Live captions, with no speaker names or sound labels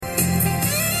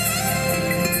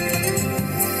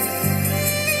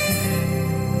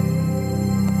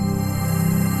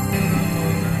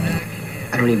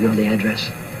do you know the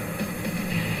address?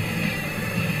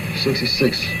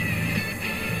 66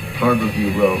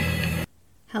 Harborview Road.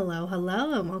 Hello,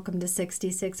 and welcome to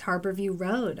 66 Harborview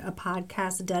Road, a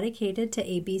podcast dedicated to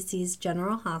ABC's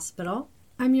General Hospital.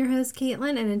 I'm your host,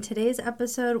 Caitlin, and in today's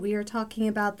episode, we are talking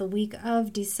about the week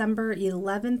of December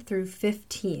 11th through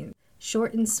 15th.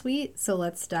 Short and sweet, so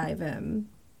let's dive in.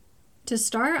 To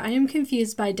start, I am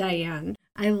confused by Diane.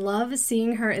 I love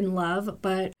seeing her in love,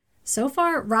 but so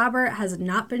far, Robert has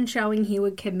not been showing he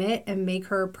would commit and make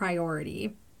her a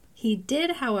priority. He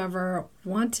did, however,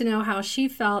 want to know how she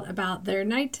felt about their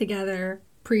night together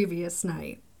previous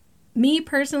night. Me,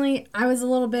 personally, I was a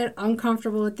little bit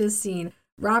uncomfortable with this scene.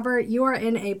 Robert, you are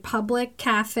in a public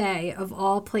cafe of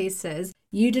all places.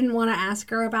 You didn't want to ask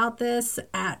her about this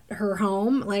at her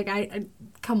home? Like, I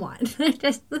come on.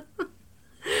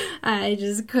 I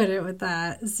just couldn't with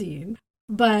that scene.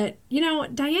 But,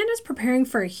 Diane is preparing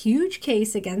for a huge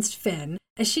case against Finn,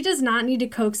 as she does not need to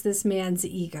coax this man's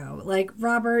ego. Like,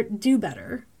 Robert, do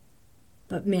better.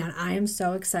 But man, I am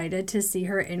so excited to see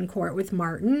her in court with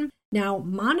Martin. Now,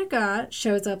 Monica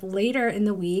shows up later in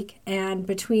the week, and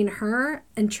between her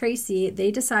and Tracy,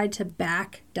 they decide to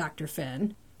back Dr.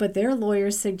 Finn. But their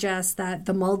lawyers suggest that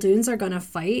the Muldoons are going to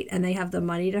fight, and they have the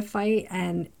money to fight,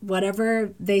 and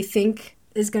whatever they think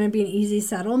is going to be an easy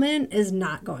settlement is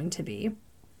not going to be.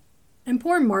 And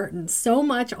poor Martin, so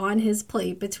much on his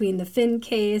plate between the Finn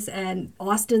case and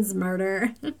Austin's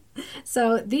murder.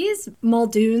 So these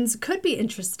Muldoons could be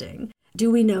interesting. Do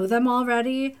we know them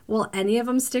already? Will any of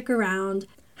them stick around?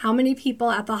 How many people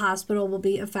at the hospital will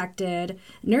be affected?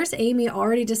 Nurse Amy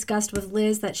already discussed with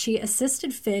Liz that she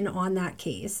assisted Finn on that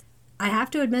case. I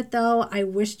have to admit, though, I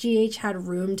wish GH had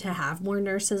room to have more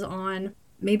nurses on.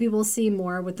 Maybe we'll see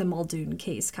more with the Muldoon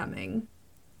case coming.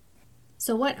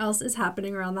 So what else is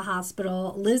happening around the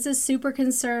hospital? Liz is super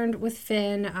concerned with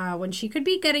Finn when she could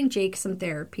be getting Jake some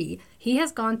therapy. He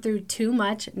has gone through too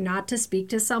much not to speak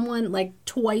to someone like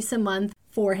twice a month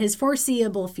for his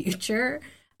foreseeable future.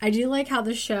 I do like how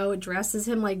the show dresses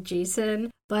him like Jason,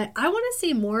 but I want to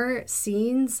see more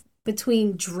scenes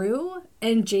between Drew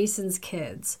and Jason's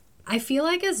kids. I feel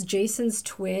like as Jason's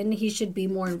twin, he should be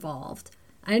more involved.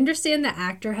 I understand the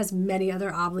actor has many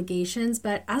other obligations,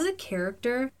 but as a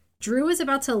character, Drew is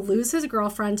about to lose his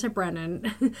girlfriend to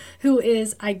Brennan, who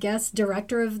is, I guess,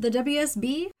 director of the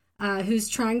WSB, who's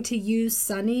trying to use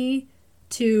Sonny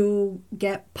to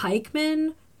get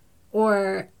Pikeman.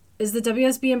 Or is the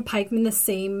WSB and Pikeman the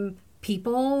same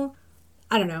people?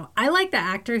 I don't know. I like the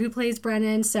actor who plays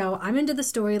Brennan, so I'm into the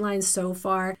storyline so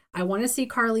far. I want to see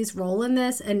Carly's role in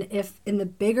this, and if in the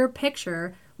bigger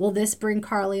picture, will this bring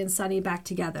Carly and Sonny back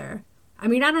together? I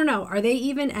mean, I don't know. Are they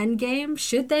even endgame?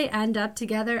 Should they end up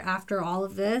together after all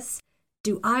of this?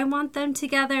 Do I want them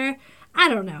together? I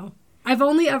don't know. I've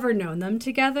only ever known them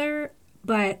together,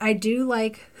 but I do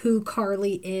like who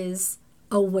Carly is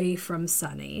away from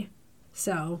Sonny.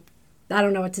 So I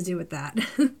don't know what to do with that.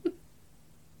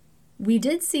 We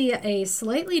did see a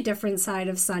slightly different side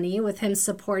of Sonny with him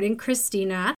supporting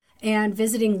Christina and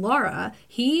visiting Laura.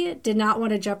 He did not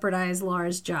want to jeopardize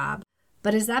Laura's job.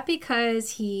 But is that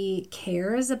because he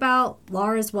cares about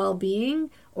Laura's well-being,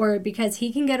 or because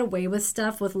he can get away with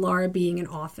stuff with Laura being in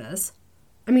office?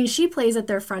 I mean, she plays at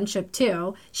their friendship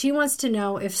too. She wants to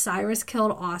know if Cyrus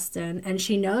killed Austin, and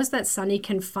she knows that Sonny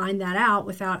can find that out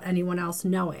without anyone else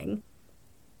knowing.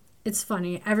 It's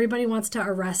funny. Everybody wants to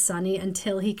arrest Sonny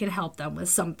until he can help them with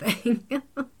something.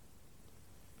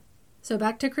 So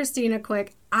back to Christina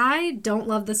quick. I don't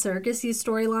love the Surrogacy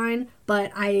storyline,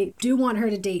 but I do want her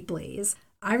to date Blaze.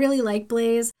 I really like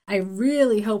Blaze. I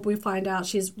really hope we find out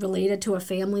she's related to a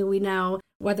family we know,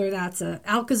 whether that's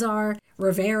Alcazar,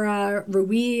 Rivera,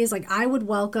 Ruiz. Like, I would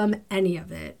welcome any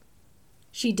of it.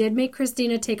 She did make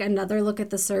Christina take another look at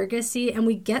the surrogacy, and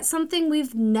we get something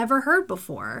we've never heard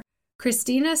before.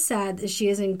 Christina said that she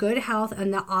is in good health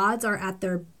and the odds are at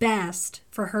their best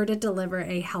for her to deliver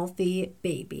a healthy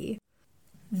baby.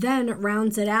 Then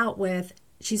rounds it out with,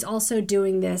 she's also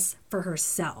doing this for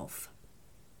herself.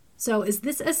 So is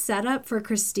this a setup for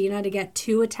Christina to get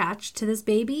too attached to this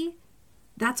baby?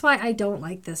 That's why I don't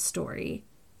like this story.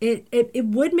 It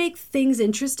would make things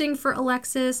interesting for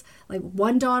Alexis. Like,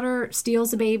 one daughter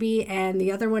steals a baby and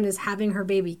the other one is having her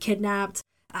baby kidnapped.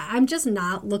 I'm just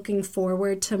not looking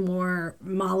forward to more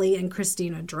Molly and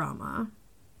Christina drama.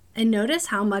 And notice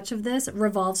how much of this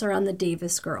revolves around the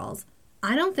Davis girls.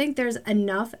 I don't think there's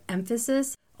enough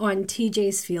emphasis on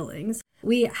TJ's feelings.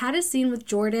 We had a scene with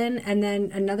Jordan and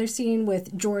then another scene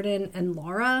with Jordan and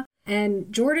Laura.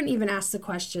 And Jordan even asked the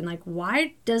question, like,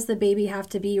 why does the baby have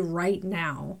to be right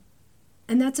now?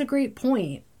 And that's a great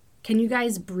point. Can you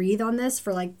guys breathe on this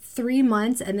for like 3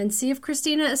 months and then see if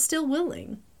Christina is still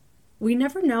willing? We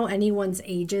never know anyone's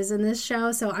ages in this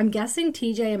show, so I'm guessing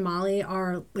TJ and Molly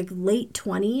are like late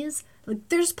 20s. Like,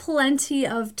 there's plenty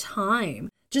of time.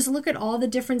 Just look at all the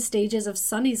different stages of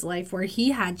Sonny's life where he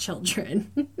had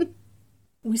children.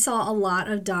 We saw a lot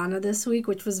of Donna this week,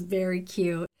 which was very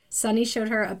cute. Sonny showed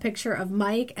her a picture of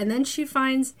Mike, and then she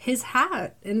finds his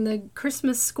hat in the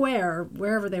Christmas square,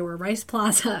 wherever they were, Rice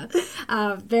Plaza.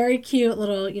 Very cute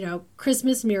little,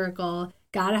 Christmas miracle.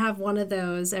 Gotta have one of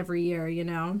those every year.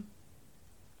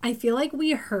 I feel like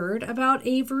we heard about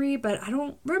Avery, but I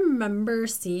don't remember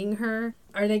seeing her.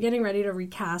 Are they getting ready to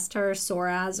recast her,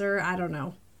 Sorazer? I don't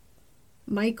know.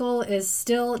 Michael is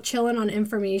still chilling on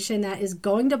information that is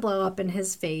going to blow up in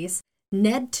his face.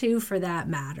 Ned, too, for that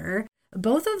matter.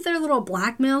 Both of their little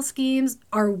blackmail schemes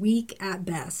are weak at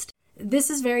best. This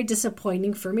is very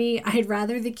disappointing for me. I'd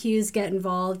rather the Qs get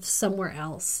involved somewhere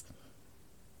else.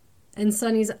 And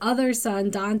Sonny's other son,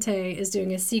 Dante, is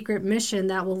doing a secret mission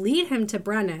that will lead him to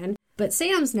Brennan, but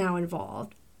Sam's now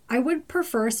involved. I would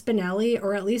prefer Spinelli,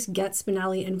 or at least get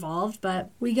Spinelli involved,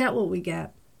 but we get what we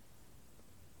get.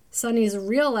 Sonny's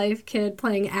real-life kid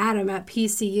playing Adam at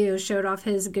PCU showed off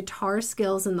his guitar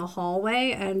skills in the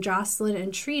hallway, and Jocelyn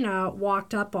and Trina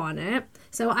walked up on it.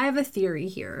 So I have a theory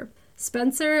here.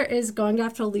 Spencer is going to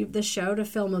have to leave the show to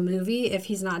film a movie if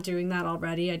he's not doing that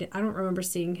already. I don't remember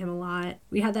seeing him a lot.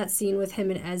 We had that scene with him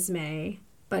and Esme,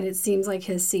 but it seems like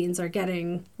his scenes are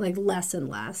getting less and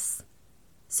less.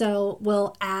 So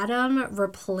will Adam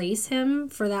replace him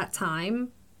for that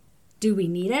time? Do we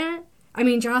need it? I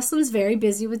mean, Jocelyn's very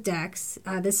busy with Dex.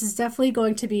 This is definitely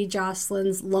going to be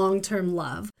Jocelyn's long-term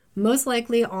love. Most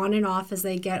likely on and off as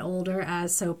they get older,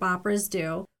 as soap operas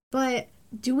do. But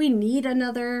do we need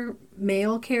another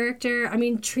male character? I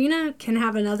mean, Trina can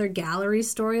have another gallery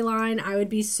storyline. I would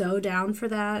be so down for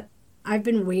that. I've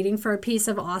been waiting for a piece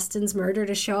of Austin's murder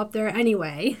to show up there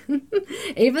anyway.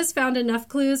 Ava's found enough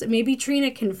clues. Maybe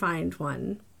Trina can find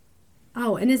one.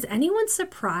 Oh, and is anyone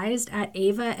surprised at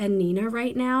Ava and Nina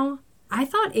right now? I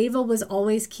thought Ava was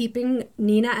always keeping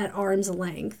Nina at arm's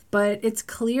length, but it's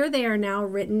clear they are now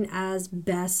written as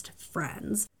best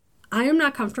friends. I am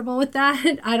not comfortable with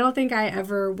that. I don't think I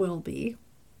ever will be.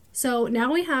 So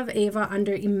now we have Ava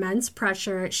under immense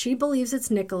pressure. She believes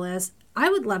it's Nicholas. I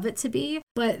would love it to be,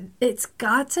 but it's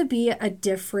got to be a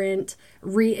different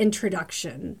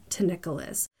reintroduction to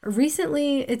Nicholas.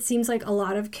 Recently, it seems like a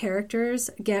lot of characters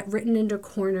get written into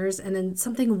corners and then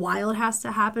something wild has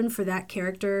to happen for that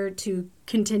character to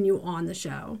continue on the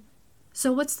show.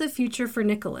 So what's the future for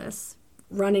Nicholas?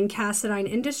 Running Cassadine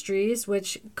Industries,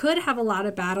 which could have a lot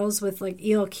of battles with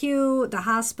ELQ, the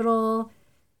hospital.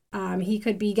 He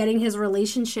could be getting his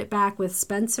relationship back with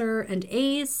Spencer and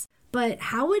Ace. But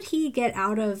how would he get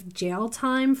out of jail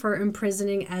time for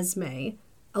imprisoning Esme?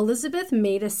 Elizabeth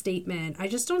made a statement. I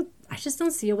just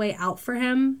don't see a way out for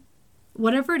him.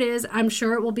 Whatever it is, I'm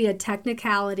sure it will be a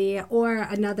technicality or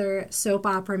another soap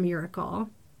opera miracle.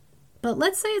 But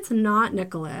let's say it's not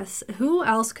Nicholas. Who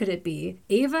else could it be?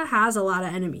 Ava has a lot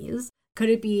of enemies. Could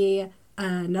it be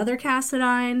another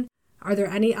Cassadine? Are there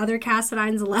any other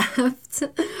Cassadines left?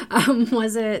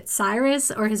 Was it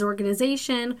Cyrus or his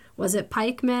organization? Was it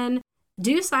Pikeman?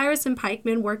 Do Cyrus and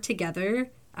Pikeman work together?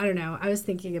 I don't know. I was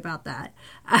thinking about that.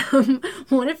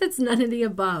 What if it's none of the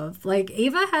above?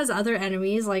 Ava has other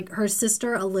enemies, like her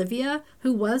sister Olivia,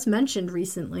 who was mentioned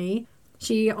recently.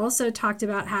 She also talked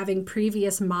about having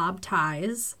previous mob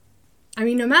ties. I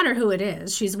mean, no matter who it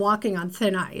is, she's walking on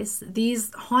thin ice.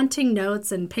 These haunting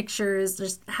notes and pictures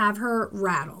just have her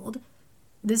rattled.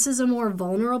 This is a more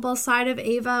vulnerable side of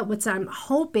Ava, which I'm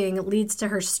hoping leads to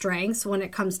her strengths when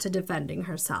it comes to defending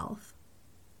herself.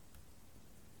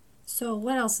 So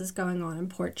what else is going on in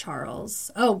Port Charles?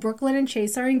 Oh, Brooklyn and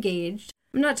Chase are engaged.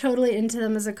 I'm not totally into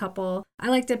them as a couple. I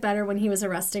liked it better when he was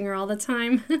arresting her all the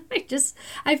time.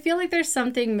 I feel like there's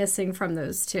something missing from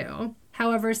those two.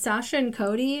 However, Sasha and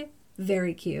Cody,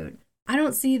 very cute. I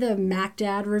don't see the Mac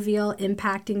Dad reveal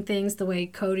impacting things the way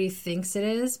Cody thinks it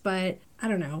is, but I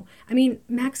don't know. I mean,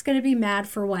 Mac's going to be mad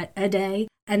for what, a day?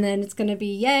 And then it's going to be,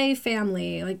 yay,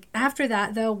 family. After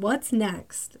that, though, what's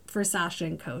next for Sasha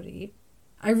and Cody?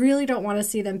 I really don't want to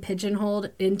see them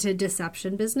pigeonholed into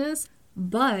deception business,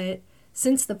 but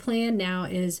since the plan now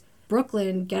is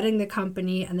Brooklyn getting the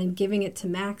company and then giving it to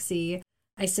Maxie,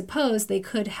 I suppose they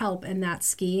could help in that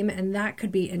scheme, and that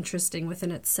could be interesting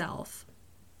within itself.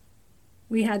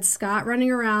 We had Scott running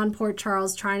around Port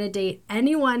Charles trying to date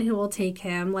anyone who will take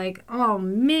him. Oh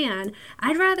man,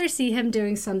 I'd rather see him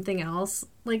doing something else.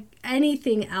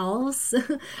 Anything else.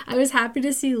 I was happy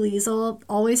to see Liesl,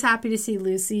 always happy to see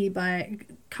Lucy, but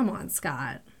come on,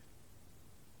 Scott.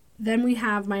 Then we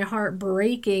have my heart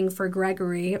breaking for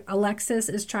Gregory. Alexis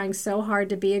is trying so hard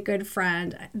to be a good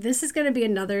friend. This is going to be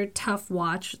another tough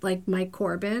watch like Mike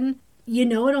Corbin. You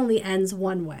know it only ends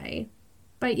one way.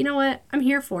 But you know what? I'm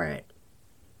here for it.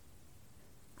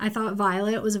 I thought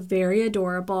Violet was very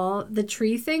adorable. The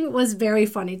tree thing was very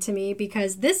funny to me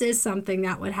because this is something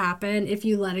that would happen if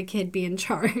you let a kid be in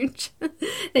charge.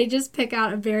 They just pick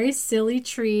out a very silly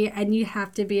tree and you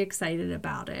have to be excited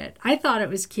about it. I thought it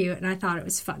was cute and I thought it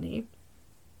was funny.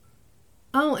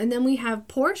 Oh, and then we have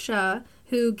Portia,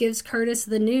 who gives Curtis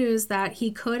the news that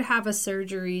he could have a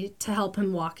surgery to help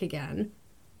him walk again.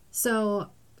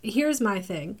 So here's my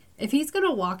thing. If he's going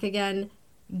to walk again,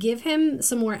 give him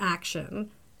some more action.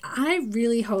 I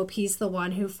really hope he's the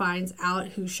one who finds out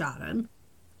who shot him.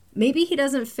 Maybe he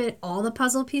doesn't fit all the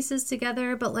puzzle pieces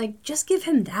together, but just give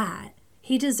him that.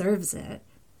 He deserves it.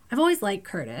 I've always liked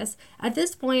Curtis. At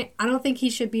this point, I don't think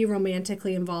he should be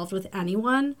romantically involved with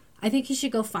anyone. I think he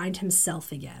should go find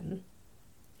himself again.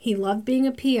 He loved being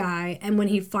a PI, and when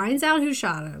he finds out who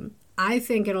shot him, I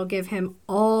think it'll give him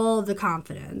all the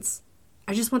confidence.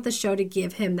 I just want the show to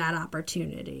give him that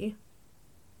opportunity.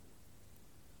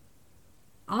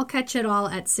 I'll catch it all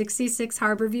at 66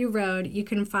 Harborview Road. You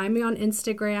can find me on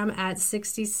Instagram at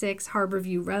 66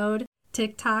 Harborview Road,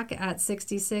 TikTok at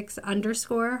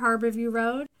 66_Harborview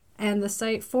Road, and the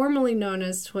site formerly known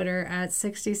as Twitter at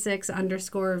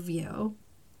 66_View.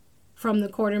 From the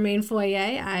Quartermain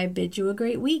Foyer, I bid you a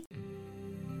great week.